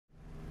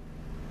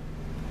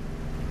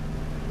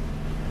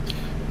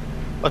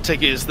I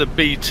take it as the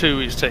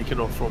B2 is taken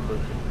off from me.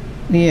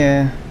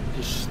 Yeah.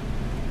 Just...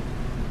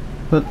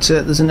 But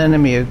there's an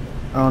enemy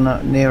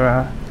near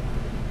our...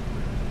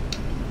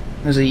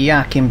 There's a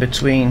yak in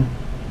between.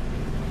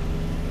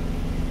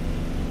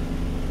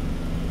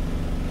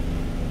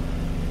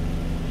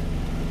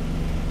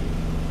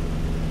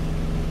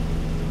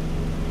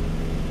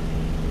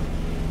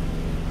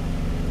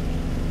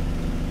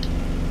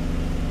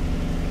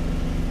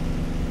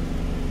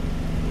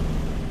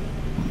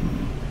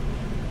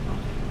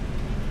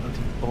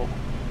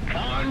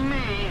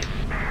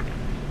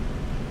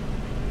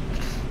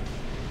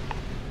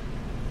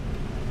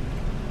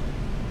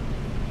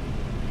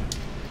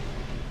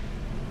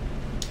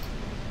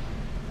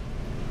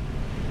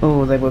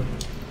 Oh, they were...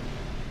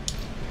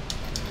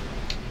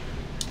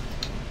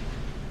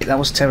 That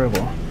was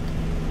terrible.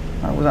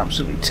 That was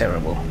absolutely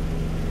terrible.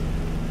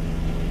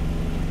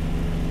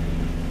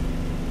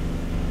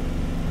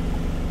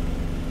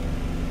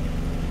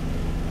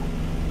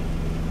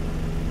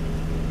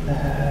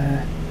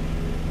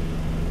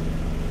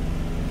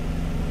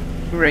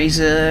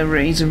 Razer.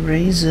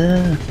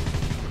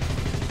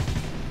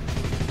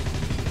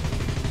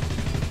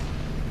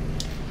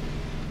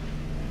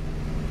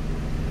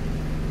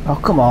 Oh,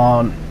 come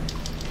on.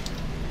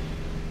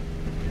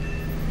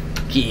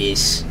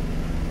 Yes.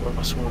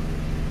 Last one.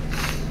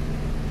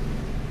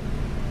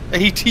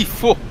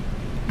 AD4.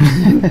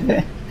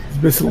 It's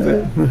missiled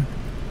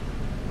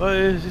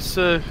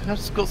it.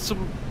 It's got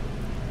some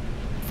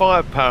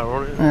firepower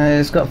on it.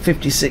 It's got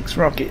 56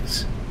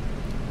 rockets.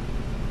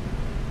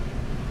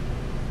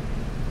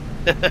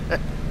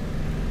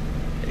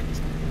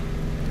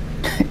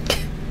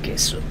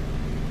 Guess what?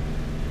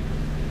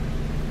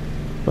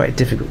 Quite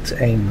difficult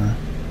to aim though.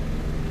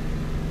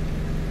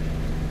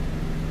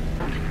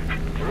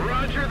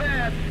 Roger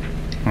that.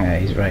 Yeah,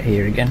 he's right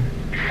here again.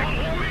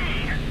 Follow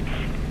me.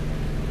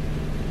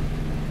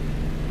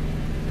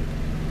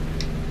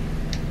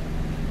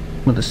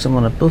 Well, there's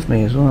someone above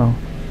me as well.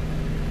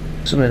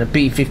 Someone in a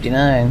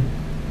B59.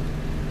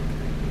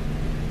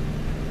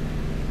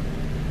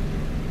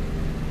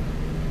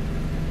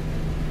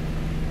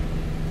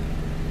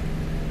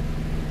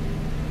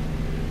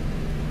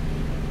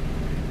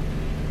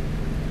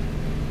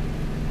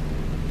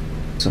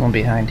 Someone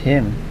behind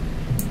him.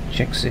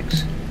 Check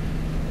 6.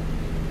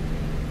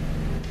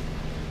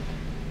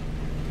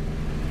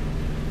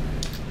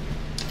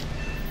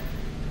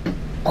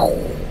 Oh.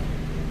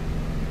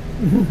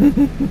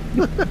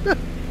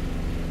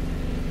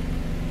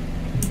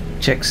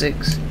 Check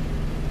 6.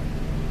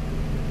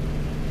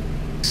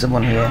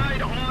 Someone here.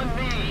 Guide on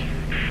me.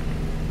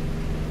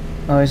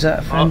 Oh, is that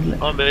a friendly?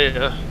 I'm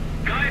here.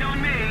 Guide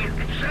on me.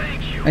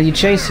 Thank you. Are you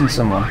chasing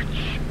someone?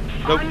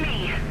 Nope. On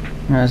me.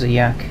 No, there's a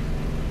yak.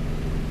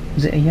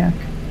 Is it a yak?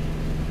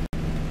 I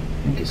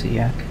think it's a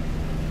yak.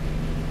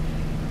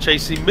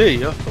 Chasing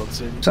me? I can't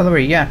see. It's either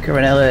a yak or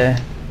an LA.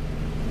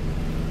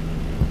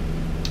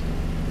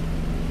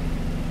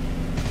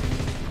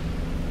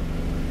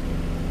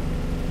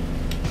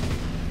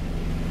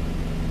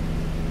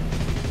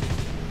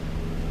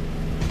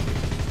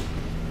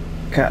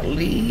 Can't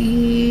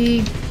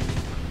leave.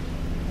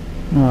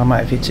 Oh, I might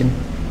have hit him.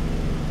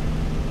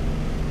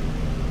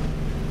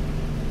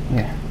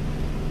 Yeah.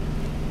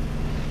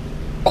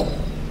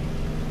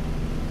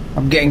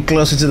 I'm getting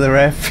closer to the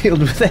airfield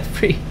with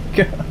every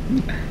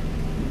gun.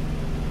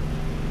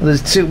 Well,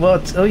 there's two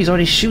more. Oh, he's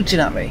already shooting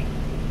at me.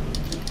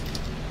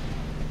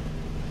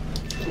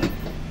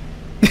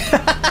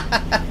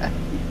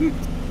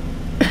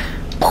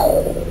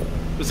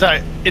 Was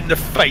that in the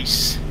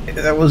face?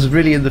 That was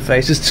really in the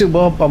face. There's two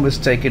more bombers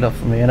taking off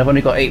from me, and I've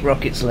only got 8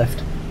 rockets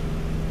left.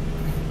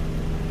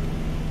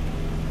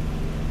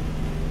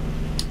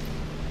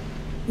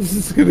 This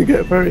is going to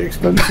get very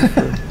expensive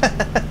for him.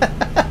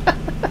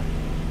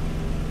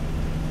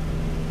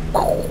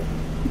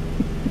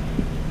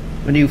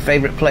 My new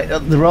favourite play.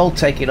 They're all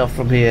taking off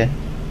from here.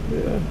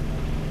 Yeah.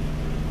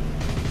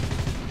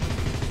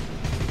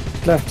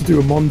 I'll have to do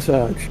a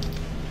montage.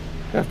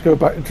 I have to go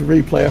back into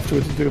replay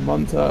afterwards and do a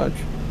montage.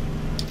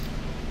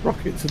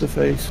 Rocket to the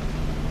face.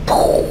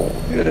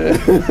 Yeah.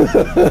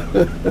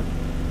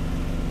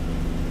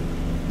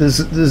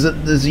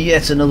 There's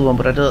yet another one,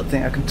 but I don't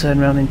think I can turn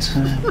around in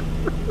time.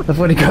 I've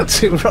only got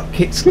 2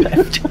 rockets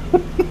left.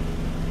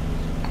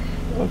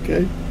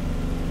 Okay.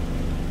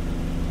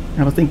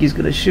 And I think he's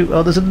going to shoot.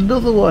 Oh, there's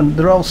another one.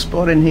 They're all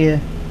spawning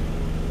here.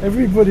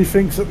 Everybody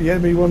thinks that the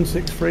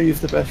ME163 is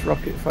the best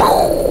rocket fighter.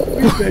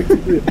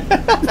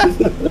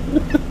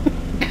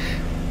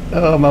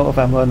 Oh, I'm out of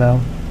ammo now.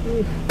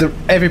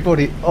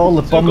 Everybody, all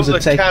the bombs are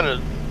taken.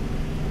 Cannon.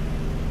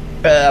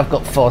 I've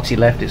got 40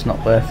 left. It's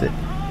not worth it.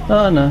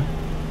 Oh no.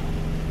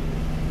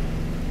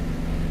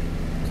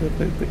 So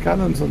the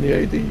cannons on the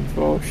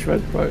AD4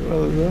 shred quite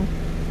well as well.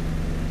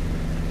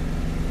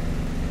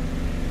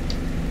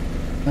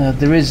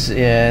 There is,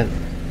 yeah.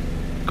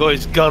 Got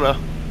his gunner.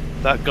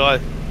 That guy.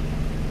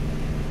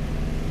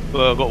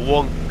 Well, I've got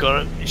one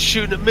gunner. He's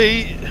shooting at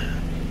me.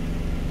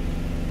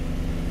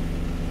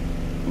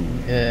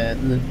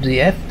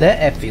 their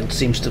F field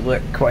seems to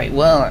work quite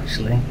well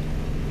actually.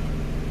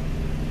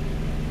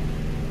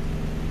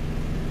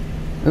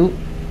 Oh,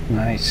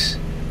 nice.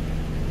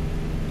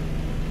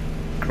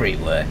 Great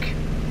work.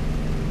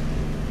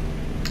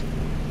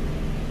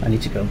 I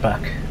need to go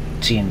back.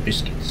 Tea and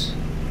biscuits.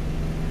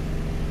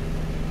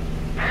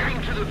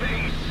 Heading to the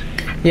base.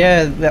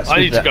 Yeah, that's. I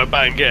need to go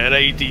back and get an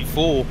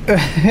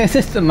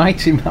AD4. The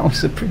Mighty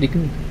Mouse are pretty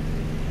good.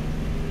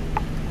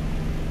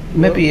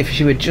 Maybe if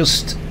you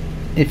adjust,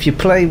 if you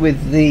play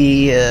with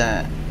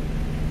the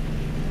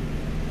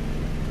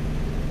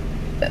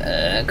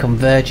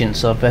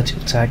convergence or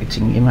vertical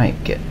targeting, you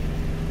might get.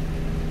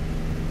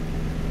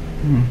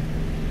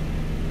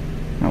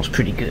 That was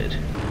pretty good.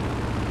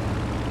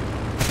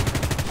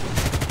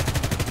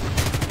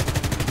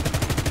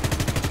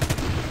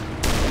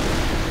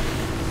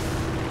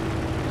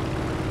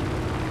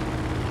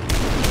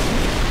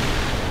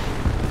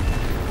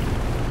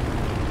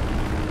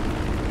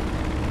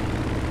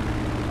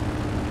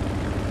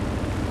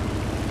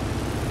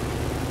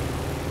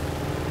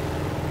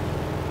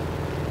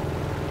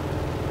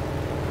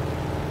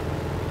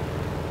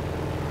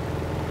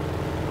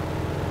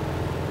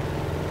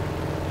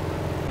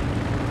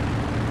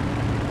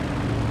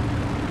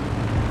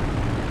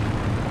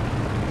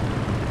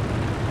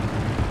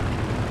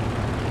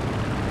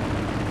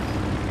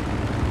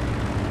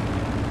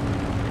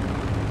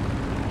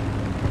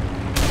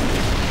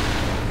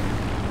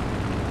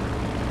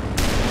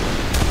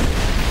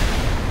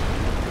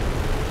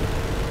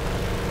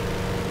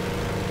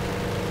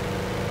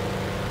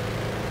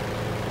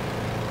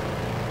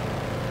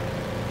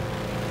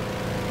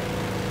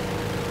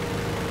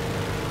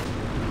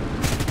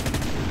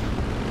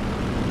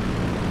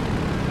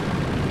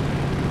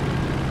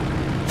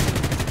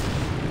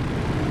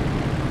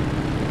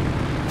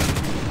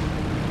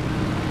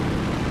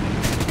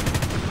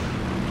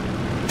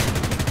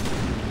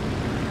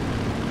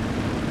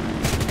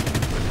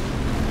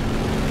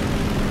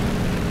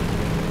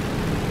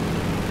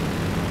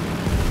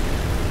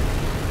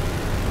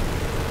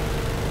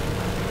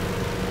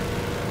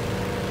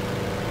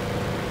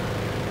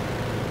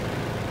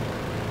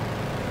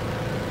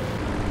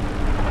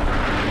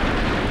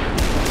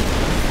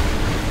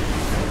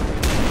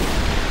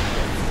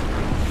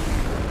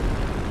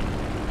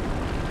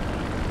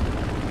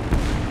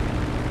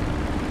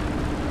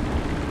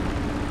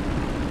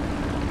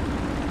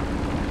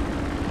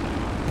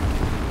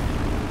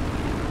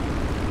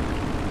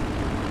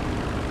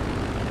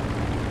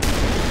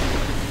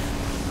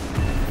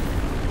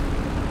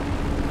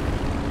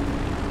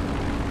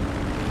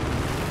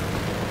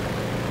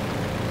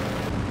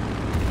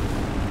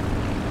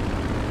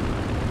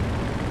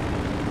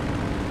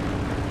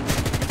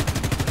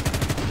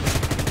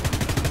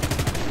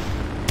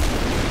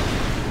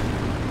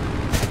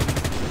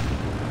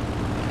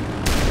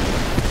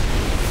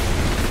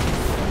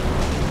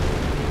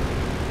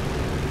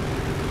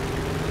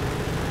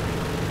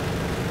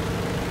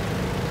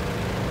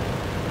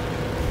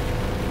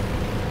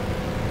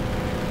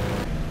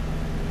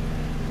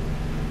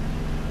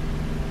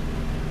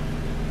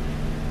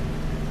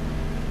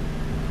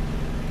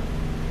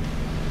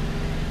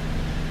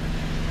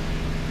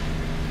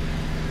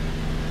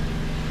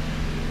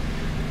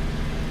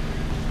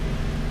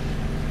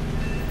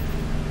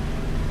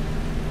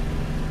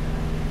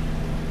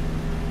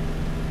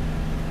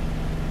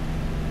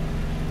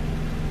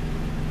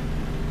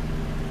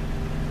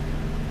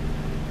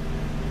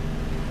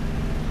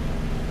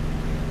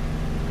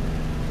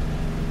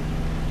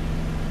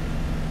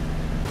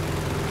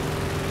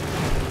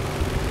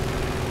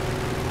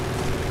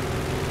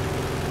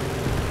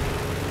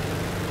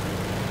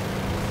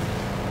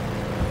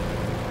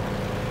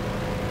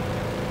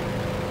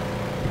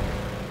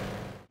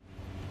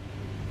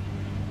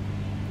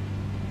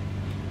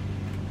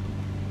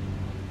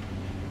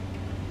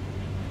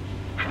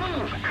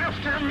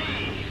 After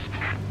me!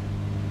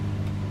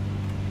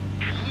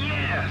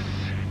 Yes!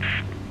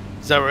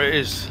 Is that where it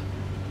is?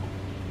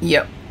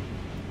 Yep.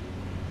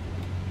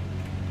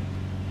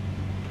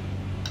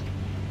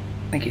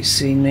 I think he's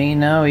seen me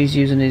now. He's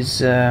using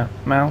his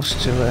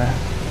mouse to.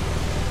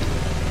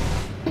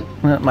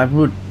 Well, my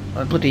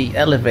bloody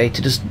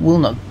elevator just will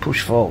not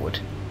push forward.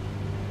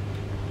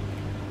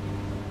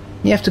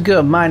 You have to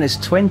go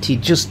 -20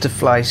 just to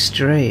fly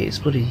straight. It's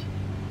bloody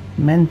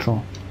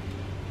mental.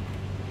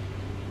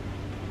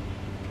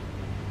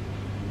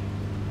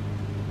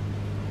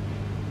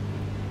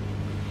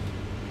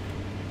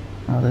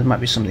 Oh, there might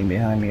be something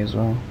behind me as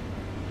well.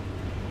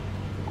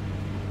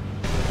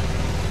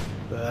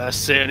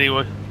 That's it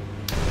anyway.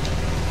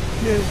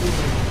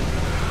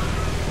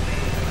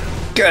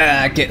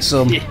 Get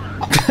some. Yeah.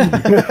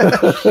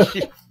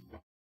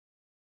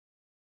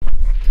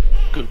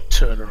 Good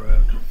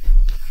turnaround.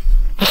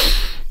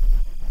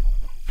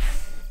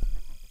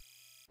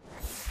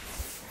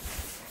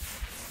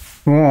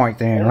 Right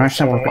then, let's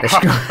have a look at this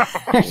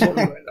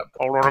guy.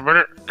 Hold on a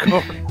minute. Come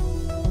on.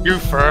 You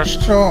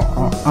first. So,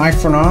 eye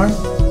for an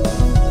eye.